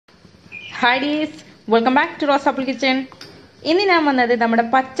Hi dears, welcome back to Rose Apple Kitchen. ഇന്ന് ഞാൻ വന്നത് നമ്മുടെ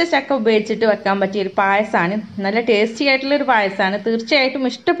പച്ച ചക്ക ഉപയോഗിച്ചിട്ട് വെക്കാൻ പറ്റിയ ഒരു പായസമാണ്. നല്ല ടേസ്റ്റി ആയിട്ടുള്ള ഒരു പായസമാണ്. തീർച്ചയായിട്ടും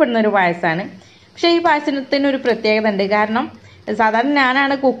ഇഷ്ടപ്പെടുന്ന ഒരു പായസമാണ്. പക്ഷേ ഈ പായസത്തിന് ഒരു പ്രത്യേകത ഉണ്ട്. കാരണം സാധാരണ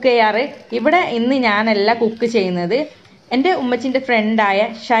ഞാനാണ് കുക്ക് ചെയ്യാറ്. ഇവിടെ ഇന്ന് ഞാനല്ല കുക്ക് ചെയ്യുന്നത്. എൻ്റെ ഉമ്മച്ചിൻ്റെ ഫ്രണ്ടായ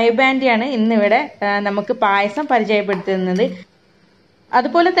ഷൈബാൻഡിയാണ് ഇന്നിവിടെ നമുക്ക് പായസം പരിചയപ്പെടുത്തുന്നത്.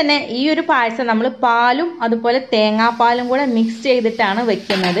 അതുപോലെ തന്നെ ഈ ഒരു പായസം നമ്മൾ പാലും അതുപോലെ തേങ്ങാപ്പാലും കൂടെ മിക്സ് ചെയ്തിട്ടാണ്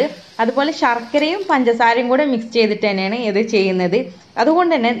വെക്കുന്നത്. അതുപോലെ ശർക്കരയും പഞ്ചസാരയും കൂടെ മിക്സ് ചെയ്തിട്ട് തന്നെയാണ് ഇത് ചെയ്യുന്നത്.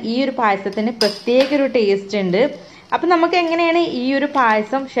 അതുകൊണ്ട് തന്നെ ഈ ഒരു പായസത്തിന് പ്രത്യേക ഒരു ടേസ്റ്റ് ഉണ്ട്. അപ്പം നമുക്ക് എങ്ങനെയാണ് ഈ ഒരു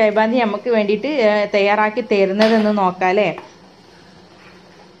പായസം ഷൈബാന്തി നമുക്ക് വേണ്ടിയിട്ട് തയ്യാറാക്കി തരുന്നതെന്ന് നോക്കാം അല്ലേ.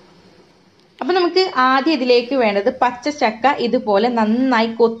 അപ്പം നമുക്ക് ആദ്യം ഇതിലേക്ക് വേണ്ടത് പച്ച ചക്ക ഇതുപോലെ നന്നായി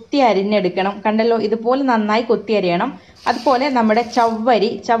കൊത്തി അരിഞ്ഞെടുക്കണം. കണ്ടല്ലോ, ഇതുപോലെ നന്നായി കൊത്തി അരിയണം. അതുപോലെ നമ്മുടെ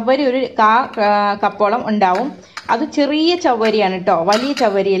ചവ്വരി ഒരു കപ്പോളം ഉണ്ടാവും. അത് ചെറിയ ചവ്വരിയാണ് കേട്ടോ, വലിയ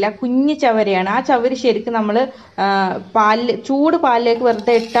ചവ്വരിയല്ല, കുഞ്ഞു ചവ്വരിയാണ്. ആ ചവ്വരി ശരിക്കും നമ്മൾ ചൂട് പാലിലേക്ക്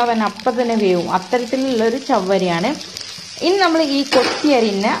വെറുതെ ഇട്ടാൽ തന്നെ അപ്പം തന്നെ വേവും. അത്തരത്തിലുള്ളൊരു ചവ്വരിയാണ്. ഇനി നമ്മൾ ഈ കൊത്തി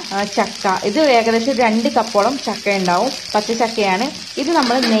അരിഞ്ഞ ചക്ക, ഇത് ഏകദേശം 2 കപ്പോളം ചക്ക ഉണ്ടാവും. പച്ച ചക്കയാണ്. ഇത്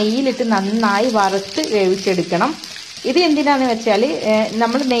നമ്മൾ നെയ്യിലിട്ട് നന്നായി വറുത്ത് വേവിച്ചെടുക്കണം. ഇത് എന്തിനാന്ന് വെച്ചാൽ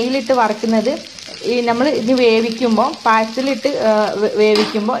നമ്മൾ നെയ്യിലിട്ട് വറുക്കുന്നത് നമ്മൾ ഇത് വേവിക്കുമ്പോൾ, പായസത്തിലിട്ട്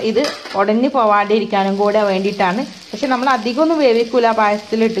വേവിക്കുമ്പോൾ ഇത് ഉടഞ്ഞു പോവാണ്ടിരിക്കാനും കൂടെ വേണ്ടിയിട്ടാണ്. പക്ഷെ നമ്മൾ അധികമൊന്നും വേവിക്കൂല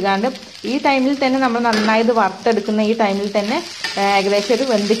പായസത്തിലിട്ടുകാണ്ട്. ഈ ടൈമിൽ തന്നെ നമ്മൾ നന്നായി ഇത് വറുത്തെടുക്കുന്ന ഈ ടൈമിൽ തന്നെ ഏകദേശം ഒരു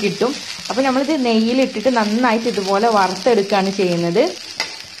വെന്ത് കിട്ടും. അപ്പോൾ നമ്മളിത് നെയ്യിലിട്ടിട്ട് നന്നായിട്ട് ഇതുപോലെ വറുത്തെടുക്കുകയാണ് ചെയ്യുന്നത്.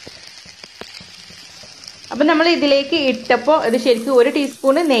 അപ്പം നമ്മൾ ഇതിലേക്ക് ഇട്ടപ്പോൾ ഇത് ശരിക്കും 1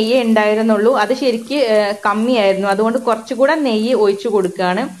 ടീസ്പൂണ് നെയ്യേ ഉണ്ടായിരുന്നുള്ളൂ. അത് ശരിക്ക് കമ്മിയായിരുന്നു. അതുകൊണ്ട് കുറച്ചുകൂടെ നെയ്യ് ഒഴിച്ചു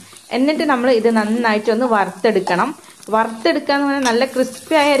കൊടുക്കുകയാണ്. എന്നിട്ട് നമ്മൾ ഇത് നന്നായിട്ടൊന്ന് വറുത്തെടുക്കണം. വറുത്തെടുക്കുക എന്ന് പറഞ്ഞാൽ നല്ല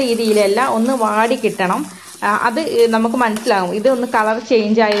ക്രിസ്പി ആയ രീതിയിലല്ല, ഒന്ന് വാടി കിട്ടണം. അത് നമുക്ക് മനസ്സിലാവും. ഇത് ഒന്ന് കളർ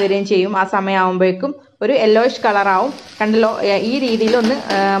ചേഞ്ച് ആയി വരികയും ചെയ്യും. ആ സമയമാകുമ്പോഴേക്കും ഒരു യെല്ലോയിഷ് കളറാവും. കണ്ടല്ലോ, ഈ രീതിയിൽ ഒന്ന്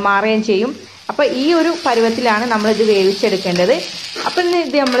മാറുകയും ചെയ്യും. അപ്പോൾ ഈ ഒരു പരുവത്തിലാണ് നമ്മളിത് വേവിച്ചെടുക്കേണ്ടത്. അപ്പം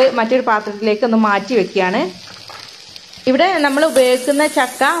ഇത് നമ്മൾ മറ്റൊരു പാത്രത്തിലേക്ക് ഒന്ന് മാറ്റി വെക്കുകയാണ്. ഇവിടെ നമ്മൾ ഉപയോഗിക്കുന്ന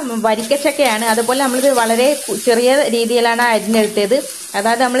ചക്ക വരിക്കച്ചക്കയാണ്. അതുപോലെ നമ്മളിത് വളരെ ചെറിയ രീതിയിലാണ് അരിഞ്ഞെടുത്തത്.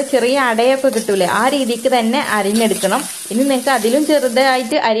 അതായത് നമ്മൾ ചെറിയ അടയൊക്കെ കിട്ടൂലേ, ആ രീതിക്ക് തന്നെ അരിഞ്ഞെടുക്കണം. ഇനി നിങ്ങൾക്ക് അതിലും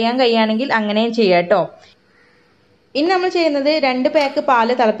ചെറുതായിട്ട് അരിയാൻ കഴിയുകയാണെങ്കിൽ അങ്ങനെയും ചെയ്യാം കേട്ടോ. ഇനി നമ്മൾ ചെയ്യുന്നത് 2 പാക്ക്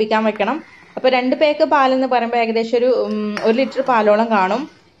പാല് തിളപ്പിക്കാൻ വെക്കണം. അപ്പോൾ 2 പാക്ക് പാലെന്ന് പറയുമ്പോൾ ഏകദേശം ഒരു 1 ലിറ്റർ പാലോളം കാണും.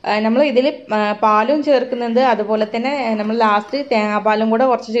 നമ്മൾ ഇതിൽ പാലും ചേർക്കുന്നുണ്ട്. അതുപോലെ തന്നെ നമ്മൾ ലാസ്റ്റ് തേങ്ങാപ്പാലും കൂടെ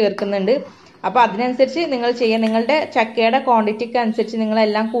കുറച്ച് ചേർക്കുന്നുണ്ട്. അപ്പോൾ അതിനനുസരിച്ച് നിങ്ങൾ ചെയ്യുക. നിങ്ങളുടെ ചക്കയുടെ ക്വാണ്ടിറ്റിക്ക് അനുസരിച്ച്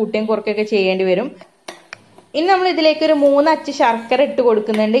നിങ്ങളെല്ലാം കൂട്ടുകയും കുറയ്ക്കുകയൊക്കെ ചെയ്യേണ്ടി വരും. ഇനി നമ്മൾ ഇതിലേക്ക് ഒരു 3 അച്ച് ശർക്കര ഇട്ട്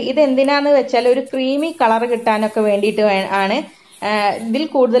കൊടുക്കുന്നുണ്ട്. ഇത് എന്തിനാന്ന് വെച്ചാൽ ഒരു ക്രീമി കളർ കിട്ടാനൊക്കെ വേണ്ടിയിട്ട് ആണ്. ഇതിൽ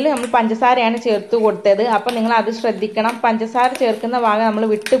കൂടുതൽ നമ്മൾ പഞ്ചസാരയാണ് ചേർത്ത് കൊടുത്തത്. അപ്പം നിങ്ങൾ അത് ശ്രദ്ധിക്കണം. പഞ്ചസാര ചേർക്കുന്ന ഭാഗം നമ്മൾ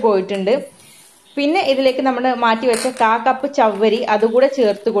വിട്ടു പോയിട്ടുണ്ട്. പിന്നെ ഇതിലേക്ക് നമ്മൾ മാറ്റി വെച്ച 1/4 കപ്പ് ചവ്വരി അതുകൂടെ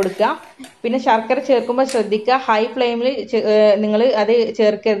ചേർത്ത് കൊടുക്കുക. പിന്നെ ശർക്കര ചേർക്കുമ്പോൾ ശ്രദ്ധിക്കുക, ഹൈ ഫ്ലെയിമിൽ നിങ്ങൾ അത്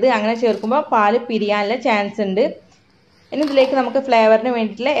ചേർക്കരുത്. അങ്ങനെ ചേർക്കുമ്പോൾ പാല് പിരിയാനുള്ള ചാൻസ് ഉണ്ട്. ഇനി ഇതിലേക്ക് നമുക്ക് ഫ്ലേവറിന്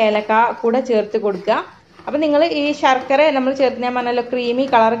വേണ്ടിയിട്ടുള്ള ഏലക്ക കൂടെ ചേർത്ത് കൊടുക്കുക. അപ്പം നിങ്ങൾ ഈ ശർക്കര നമ്മൾ ചേർത്ത്, ഞാൻ പറഞ്ഞല്ലോ ക്രീമി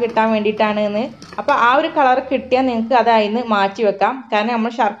കളർ കിട്ടാൻ വേണ്ടിയിട്ടാണ് എന്ന്. അപ്പോൾ ആ ഒരു കളർ കിട്ടിയാൽ നിങ്ങൾക്ക് അതായിന്ന് മാറ്റി വെക്കാം. കാരണം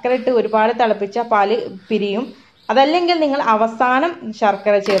നമ്മൾ ശർക്കര ഇട്ട് ഒരുപാട് തിളപ്പിച്ച പാല് പിരിയും. അതല്ലെങ്കിൽ നിങ്ങൾ അവസാനം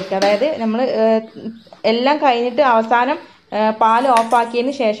ശർക്കര ചേർക്കുക. അതായത് നമ്മൾ എല്ലാം കഴിഞ്ഞിട്ട് അവസാനം പാൽ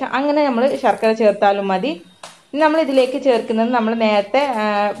ഓഫാക്കിയതിന് ശേഷം അങ്ങനെ നമ്മൾ ശർക്കര ചേർത്താലും മതി. ഇനി നമ്മൾ ഇതിലേക്ക് ചേർക്കുന്നത് നമ്മൾ നേരത്തെ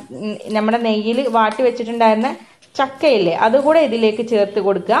നമ്മുടെ നെയ്യിൽ വാട്ടി വെച്ചിട്ടുണ്ടായിരുന്ന ചക്കയില്ലേ, അതുകൂടെ ഇതിലേക്ക് ചേർത്ത്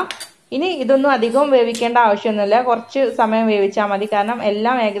കൊടുക്കുക. ഇനി ഇതൊന്നും അധികം വേവിക്കേണ്ട ആവശ്യമൊന്നുമില്ല, കുറച്ച് സമയം വേവിച്ചാൽ മതി. കാരണം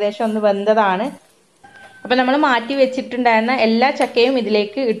എല്ലാം ഏകദേശം ഒന്ന് വെന്തതാണ്. അപ്പം നമ്മൾ മാറ്റി വെച്ചിട്ടുണ്ടായിരുന്ന എല്ലാ ചക്കയും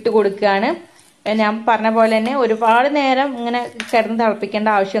ഇതിലേക്ക് ഇട്ട് കൊടുക്കുകയാണ്. ഞാൻ പറഞ്ഞ പോലെ തന്നെ ഒരുപാട് നേരം ഇങ്ങനെ കിടന്ന് തിളപ്പിക്കേണ്ട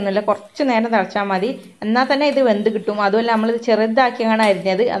ആവശ്യമൊന്നുമില്ല, കുറച്ച് നേരം തിളച്ചാൽ മതി. എന്നാൽ തന്നെ ഇത് വെന്ത് കിട്ടും. അതുമല്ല നമ്മളിത് ചെറുതാക്കിയാണ്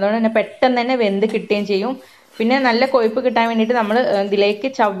അരിഞ്ഞത്, അതുകൊണ്ട് തന്നെ പെട്ടെന്ന് തന്നെ വെന്ത് കിട്ടുകയും ചെയ്യും. പിന്നെ നല്ല കൊഴുപ്പ് കിട്ടാൻ വേണ്ടിയിട്ട് നമ്മൾ ഇതിലേക്ക്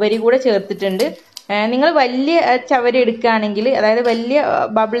ചവ്വരി കൂടെ ചേർത്തിട്ടുണ്ട്. നിങ്ങൾ വലിയ ചവരി എടുക്കുകയാണെങ്കിൽ, അതായത് വലിയ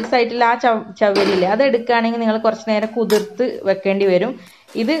ബബിൾസ് ആയിട്ടുള്ള ആ ചവരിയില്ലേ, അത് എടുക്കുകയാണെങ്കിൽ നിങ്ങൾ കുറച്ച് നേരം കുതിർത്ത് വെക്കേണ്ടി വരും.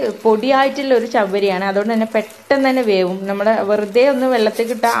 ഇത് പൊടിയായിട്ടുള്ള ഒരു ചവരിയാണ്. അതുകൊണ്ട് തന്നെ പെട്ടെന്ന് തന്നെ വേവും. നമ്മുടെ വെറുതെ ഒന്ന് വെള്ളത്തിൽ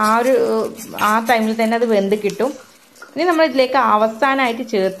കിട്ടാൻ ആ ടൈമിൽ തന്നെ അത് വെന്ത് കിട്ടും. ഇനി നമ്മൾ ഇതിലേക്ക് അവസാനമായിട്ട്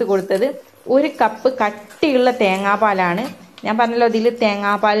ചേർത്ത് കൊടുത്തത് 1 കപ്പ് കട്ടിയുള്ള തേങ്ങാപ്പാലാണ്. ഞാൻ പറഞ്ഞല്ലോ, ഇതിൽ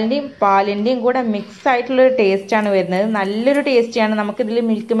തേങ്ങാപ്പാലിൻ്റെയും പാലിൻ്റെയും കൂടെ മിക്സ് ആയിട്ടുള്ളൊരു ടേസ്റ്റാണ് വരുന്നത്. നല്ലൊരു ടേസ്റ്റിയാണ്. നമുക്കിതിൽ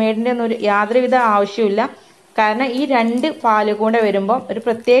മിൽക്ക് മെയ്ഡിൻ്റെ ഒന്നും യാതൊരുവിധ ആവശ്യമില്ല. കാരണം ഈ 2 പാല് കൂടെ വരുമ്പോൾ ഒരു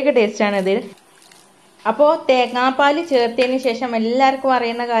പ്രത്യേക ടേസ്റ്റാണ് ഇതിൽ. അപ്പോൾ തേങ്ങാപ്പാൽ ചേർത്തതിന് ശേഷം എല്ലാവർക്കും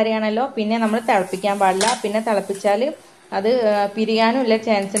അറിയുന്ന കാര്യമാണല്ലോ, പിന്നെ നമ്മൾ തിളപ്പിക്കാൻ പാടില്ല. പിന്നെ തിളപ്പിച്ചാൽ അത് പിരിയാനുള്ള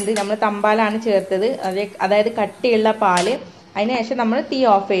ചാൻസ് ഉണ്ട്. നമ്മൾ തമ്പാലാണ് ചേർത്തത്, അതായത് കട്ടിയുള്ള പാല്. അതിനുശേഷം നമ്മൾ തീ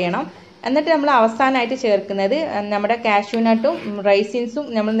ഓഫ് ചെയ്യണം. എന്നിട്ട് നമ്മൾ അവസാനമായിട്ട് ചേർക്കുന്നത് നമ്മുടെ കാഷ്യൂനട്ടും റൈസിൻസും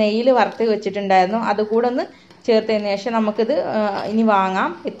നമ്മൾ നെയ്യിൽ വറുത്ത് വെച്ചിട്ടുണ്ടായിരുന്നു. അതുകൂടെ ഒന്ന് ചേർത്തതിന് ശേഷം നമുക്കിത് ഇനി വാങ്ങാം.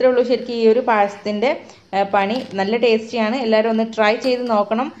 ഇത്രേ ഉള്ളൂ ശരിക്കും ഈ ഒരു പായസത്തിൻ്റെ പണി. നല്ല ടേസ്റ്റിയാണ്. എല്ലാവരും ഒന്ന് ട്രൈ ചെയ്ത്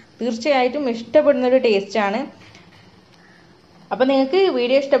നോക്കണം. തീർച്ചയായിട്ടും ഇഷ്ടപ്പെടുന്നൊരു ടേസ്റ്റാണ്. അപ്പോൾ നിങ്ങൾക്ക്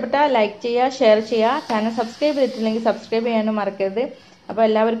വീഡിയോ ഇഷ്ടപ്പെട്ടാൽ ലൈക്ക് ചെയ്യുക, ഷെയർ ചെയ്യുക. ചാനൽ സബ്സ്ക്രൈബ് ചെയ്തിട്ടില്ലെങ്കിൽ സബ്സ്ക്രൈബ് ചെയ്യാനും മറക്കരുത്. അപ്പോൾ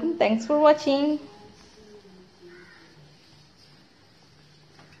എല്ലാവർക്കും താങ്ക്സ് ഫോർ വാച്ചിങ്.